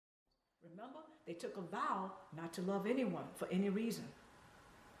Remember, they took a vow not to love anyone for any reason.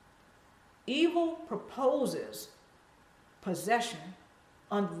 Evil proposes possession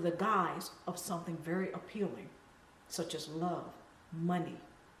under the guise of something very appealing, such as love, money,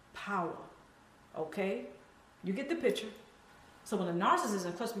 power. Okay? You get the picture. So when a narcissist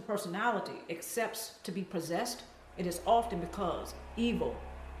and cluster personality accepts to be possessed, it is often because evil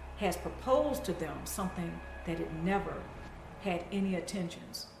has proposed to them something that it never had any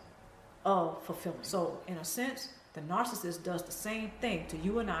intentions of fulfilling. So in a sense, the narcissist does the same thing to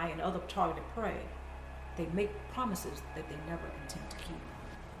you and I and other targeted prey. They make promises that they never intend to keep.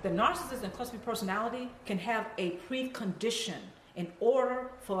 The narcissist and cluster personality can have a precondition in order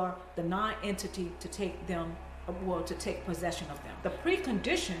for the non-entity to take possession of them. The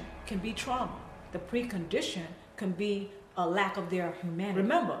precondition can be trauma. The precondition can be a lack of their humanity.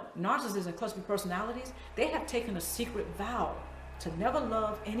 Remember, narcissists and cluster personalities, they have taken a secret vow to never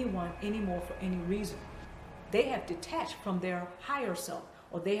love anyone anymore for any reason. They have detached from their higher self,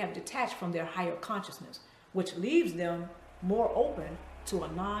 or they have detached from their higher consciousness, which leaves them more open to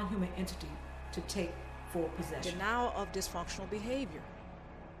a non-human entity to take full possession. Denial of dysfunctional behavior.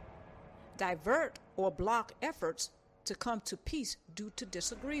 Divert or block efforts to come to peace due to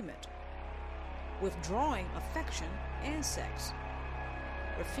disagreement. Withdrawing affection and sex.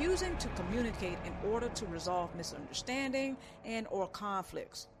 Refusing to communicate in order to resolve misunderstanding and or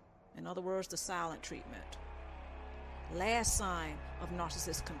conflicts. In other words, the silent treatment. Last sign of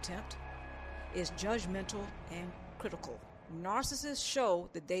narcissist contempt is judgmental and critical. Narcissists show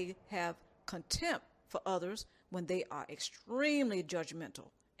that they have contempt for others when they are extremely judgmental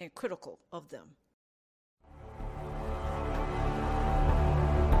and critical of them.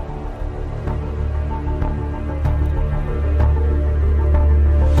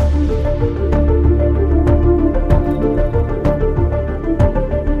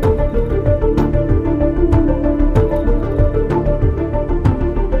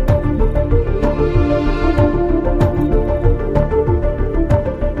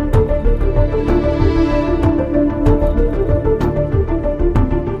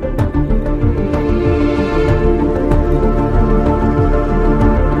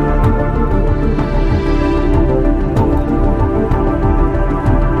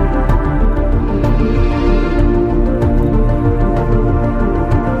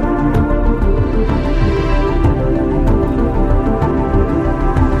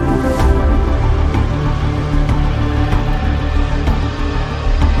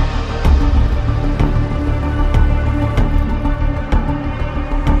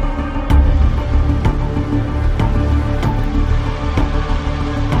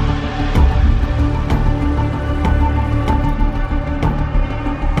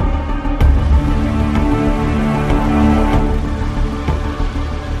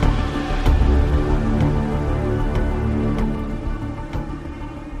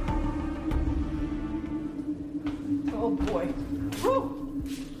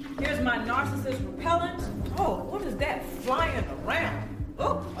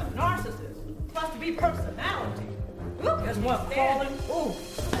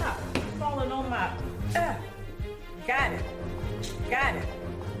 Got it.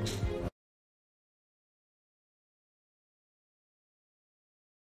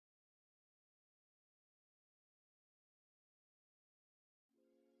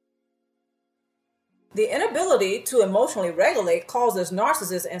 The inability to emotionally regulate causes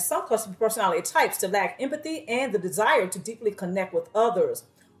narcissists and some cluster personality types to lack empathy and the desire to deeply connect with others.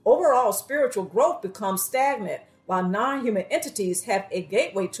 Overall, spiritual growth becomes stagnant, while non-human entities have a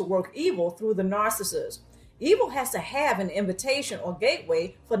gateway to work evil through the narcissist. Evil has to have an invitation or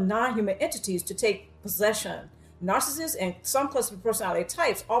gateway for non-human entities to take possession. Narcissists and some cluster personality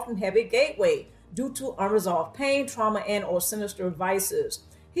types often have a gateway due to unresolved pain, trauma, and or sinister vices.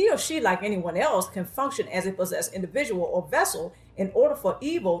 He or she, like anyone else, can function as a possessed individual or vessel in order for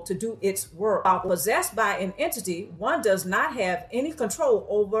evil to do its work. While possessed by an entity, one does not have any control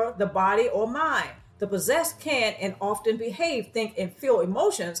over the body or mind. The possessed can and often behave, think, and feel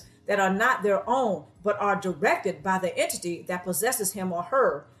emotions that are not their own, but are directed by the entity that possesses him or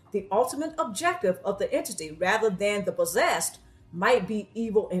her. The ultimate objective of the entity, rather than the possessed, might be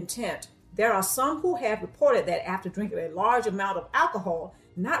evil intent. There are some who have reported that after drinking a large amount of alcohol,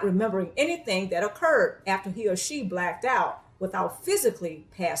 not remembering anything that occurred after he or she blacked out without physically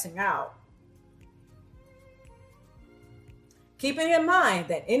passing out. Keeping in mind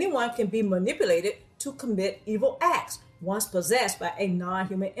that anyone can be manipulated to commit evil acts once possessed by a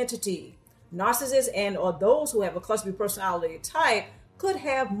non-human entity. Narcissists and or those who have a cluster B personality type could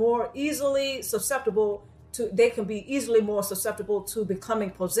have more easily susceptible they can be easily more susceptible to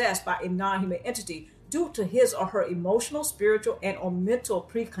becoming possessed by a non-human entity due to his or her emotional, spiritual, and or mental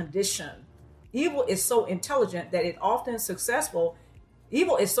precondition. Evil is so intelligent that it is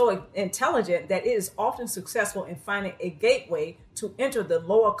often successful in finding a gateway to enter the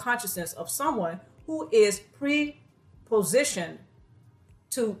lower consciousness of someone who is pre-positioned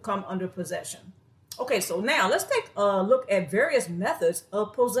to come under possession. Okay, so now let's take a look at various methods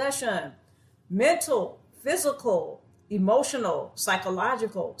of possession: mental, physical, emotional,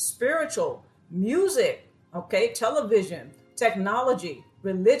 psychological, spiritual, music, okay, television, technology,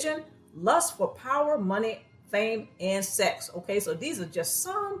 religion, lust for power, money, fame, and sex. Okay, so these are just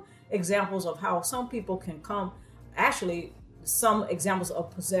some examples of how some people can come, actually, some examples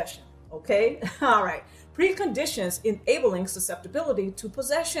of possession. Okay, all right. Preconditions enabling susceptibility to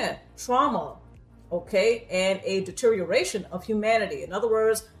possession: trauma, okay, and a deterioration of humanity. In other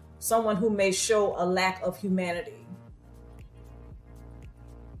words, someone who may show a lack of humanity.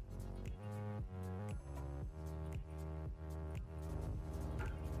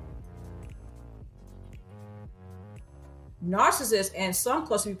 Narcissists and some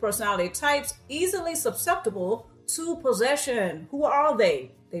cluster B personality types easily susceptible to possession. Who are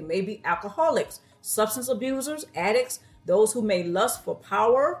they? They may be alcoholics, substance abusers, addicts, those who may lust for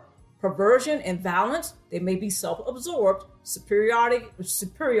power, perversion, and violence. They may be self-absorbed,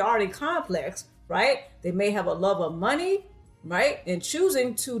 superiority complex, right? They may have a love of money, right? And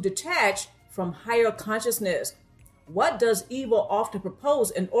choosing to detach from higher consciousness. What does evil often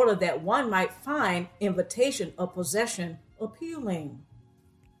propose in order that one might find invitation of possession appealing?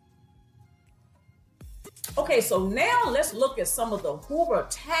 Okay, so now let's look at some of the Hoover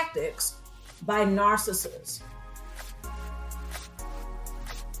tactics by narcissists.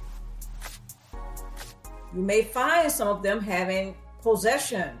 You may find some of them having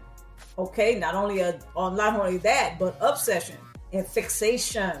possession. Okay, not only that, but obsession and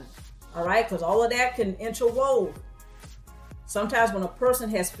fixation. All right, because all of that can interwove. Sometimes when a person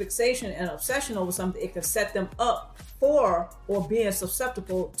has fixation and obsession over something, it can set them up for or being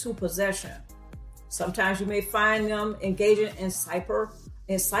susceptible to possession. Sometimes you may find them engaging in cyber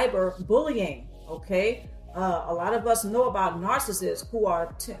bullying. Okay, a lot of us know about narcissists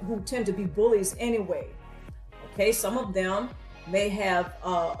who tend to be bullies anyway. Okay, some of them may have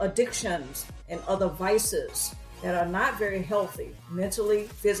addictions and other vices that are not very healthy, mentally,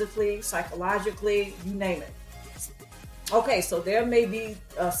 physically, psychologically, you name it. Okay, so there may be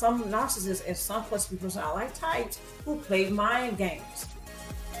some narcissists and some cluster B personality types who play mind games.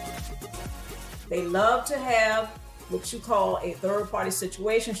 They love to have what you call a third-party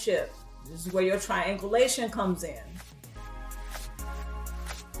situationship. This is where your triangulation comes in.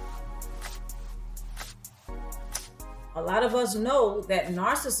 A lot of us know that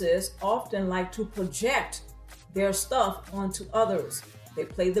narcissists often like to project their stuff onto others. They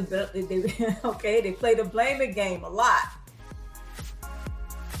play the blaming game a lot.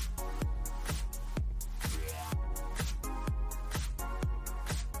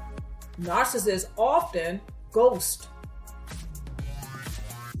 Narcissists often ghost.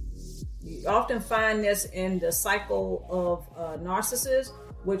 You often find this in the cycle of narcissists,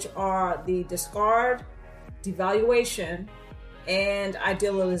 which are the discard, devaluation, and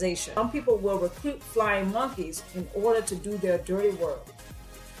idealization. Some people will recruit flying monkeys in order to do their dirty work.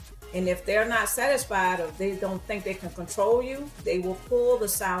 And if they're not satisfied or they don't think they can control you, they will pull the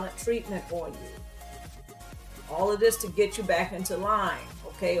silent treatment on you. All of this to get you back into line,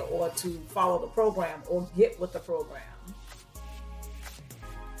 okay, or to follow the program or get with the program.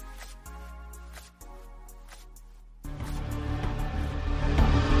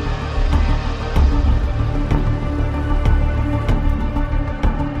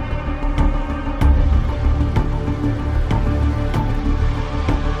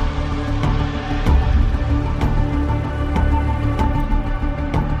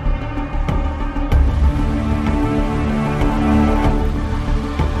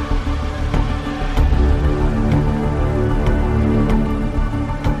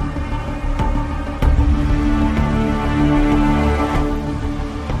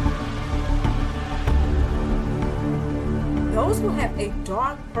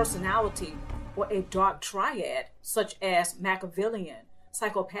 Personality or a dark triad, such as Machiavellian,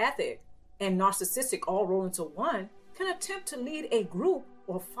 psychopathic, and narcissistic all rolled into one, can attempt to lead a group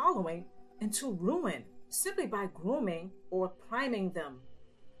or following into ruin simply by grooming or priming them.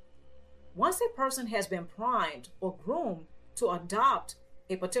 Once a person has been primed or groomed to adopt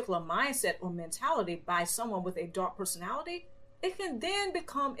a particular mindset or mentality by someone with a dark personality, it can then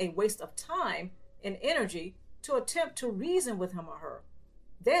become a waste of time and energy to attempt to reason with him or her.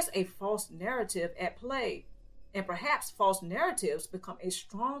 there's a false narrative at play, and perhaps false narratives become a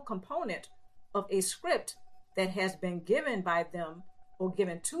strong component of a script that has been given by them or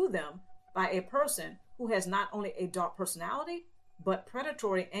given to them by a person who has not only a dark personality, but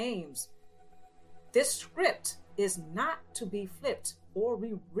predatory aims. This script is not to be flipped or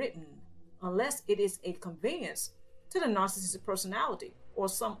rewritten unless it is a convenience to the narcissistic personality or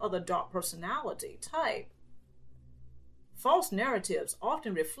some other dark personality type. False narratives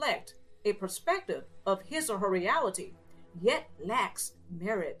often reflect a perspective of his or her reality, yet lacks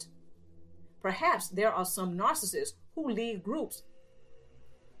merit. Perhaps there are some narcissists who lead groups,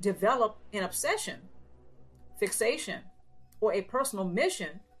 develop an obsession, fixation, or a personal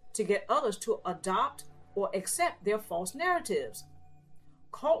mission to get others to adopt or accept their false narratives.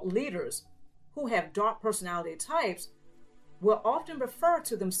 Cult leaders who have dark personality types will often refer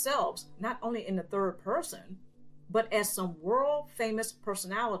to themselves not only in the third person, but as some world-famous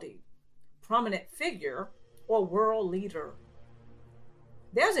personality, prominent figure, or world leader.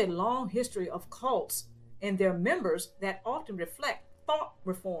 There's a long history of cults and their members that often reflect thought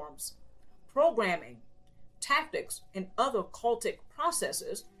reforms, programming, tactics, and other cultic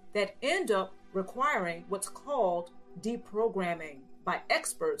processes that end up requiring what's called deprogramming by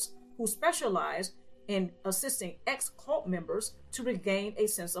experts who specialize in assisting ex-cult members to regain a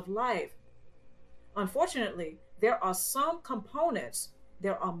sense of life. Unfortunately, there are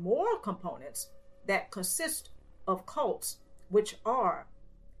more components that consist of cults, which are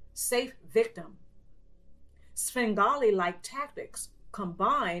safe victim, Svengali-like tactics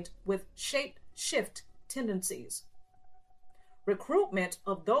combined with shape-shift tendencies, recruitment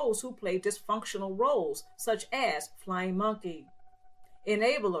of those who play dysfunctional roles such as flying monkey,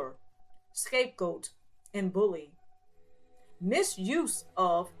 enabler, scapegoat, and bully, misuse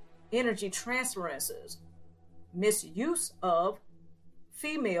of energy transferences, misuse of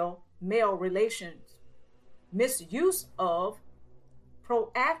female-male relations, misuse of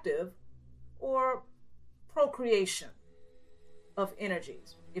proactive or procreation of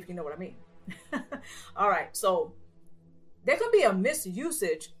energies, if you know what I mean. All right, so there can be a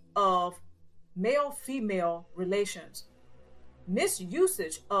misusage of male-female relations,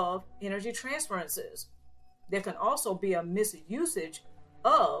 misusage of energy transferences. There can also be a misusage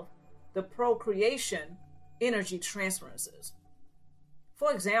of the procreation energy transferences.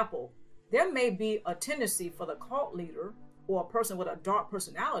 For example, there may be a tendency for the cult leader or a person with a dark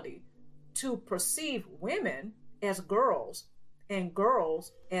personality to perceive women as girls and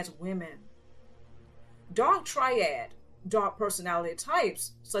girls as women. Dark triad, dark personality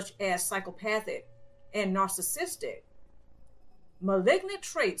types such as psychopathic and narcissistic, malignant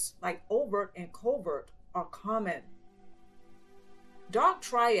traits like overt and covert are common. Dark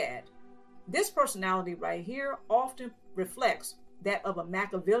triad, this personality right here often reflects that of a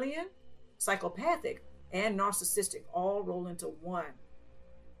Machiavellian, psychopathic, and narcissistic all roll into one.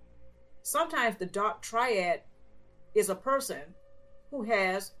 Sometimes the dark triad is a person who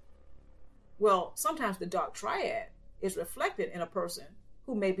has, sometimes the dark triad is reflected in a person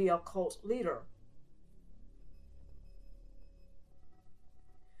who may be a cult leader.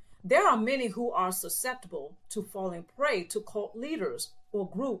 There are many who are susceptible to falling prey to cult leaders or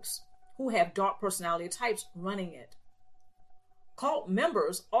groups who have dark personality types running it. Cult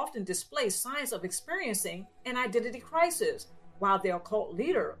members often display signs of experiencing an identity crisis, while their cult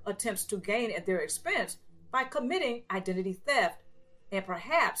leader attempts to gain at their expense by committing identity theft and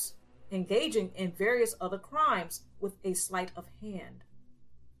perhaps engaging in various other crimes with a sleight of hand.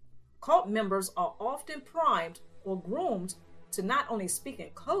 Cult members are often primed or groomed to not only speak in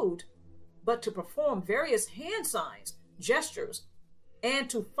code, but to perform various hand signs, gestures, and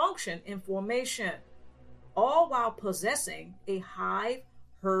to function in formation, all while possessing a hive,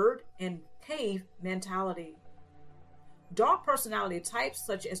 herd, and cave mentality. Dark personality types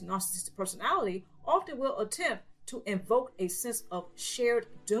such as narcissistic personality often will attempt to invoke a sense of shared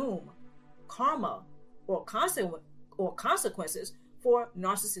doom, karma, or consequences for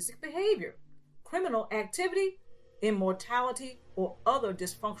narcissistic behavior, criminal activity, immortality, or other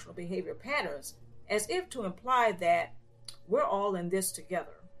dysfunctional behavior patterns, as if to imply that we're all in this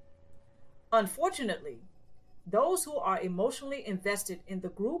together. Unfortunately, those who are emotionally invested in the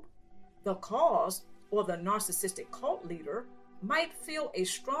group, the cause, or the narcissistic cult leader might feel a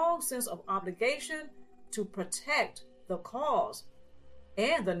strong sense of obligation to protect the cause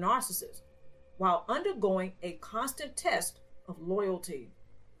and the narcissist while undergoing a constant test of loyalty.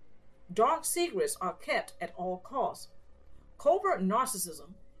 Dark secrets are kept at all costs. Covert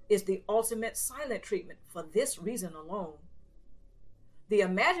narcissism is the ultimate silent treatment for this reason alone. The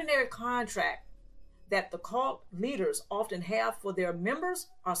imaginary contract that the cult leaders often have for their members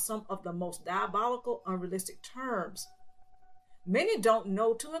are some of the most diabolical, unrealistic terms. Many don't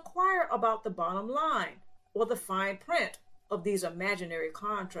know to inquire about the bottom line or the fine print of these imaginary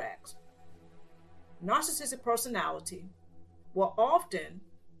contracts. Narcissistic personality will often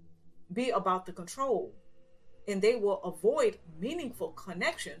be about the control, and they will avoid meaningful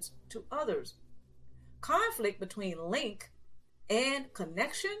connections to others. Conflict between link and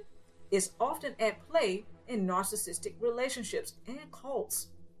connection is often at play in narcissistic relationships and cults.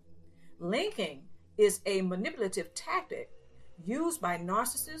 Linking is a manipulative tactic used by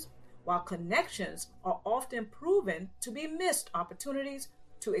narcissists, while connections are often proven to be missed opportunities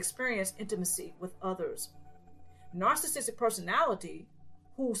to experience intimacy with others. Narcissistic personality,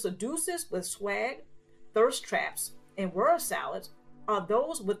 who seduces with swag, thirst traps, and word salads, are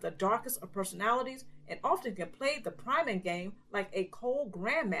those with the darkest of personalities and often can play the priming game like a cold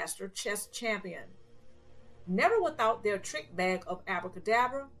grandmaster chess champion. Never without their trick bag of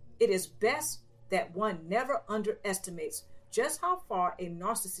abracadabra, it is best that one never underestimates just how far a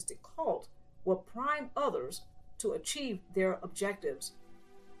narcissistic cult will prime others to achieve their objectives.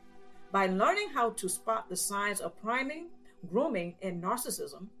 By learning how to spot the signs of priming, grooming, and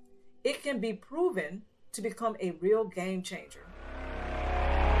narcissism, it can be proven to become a real game changer.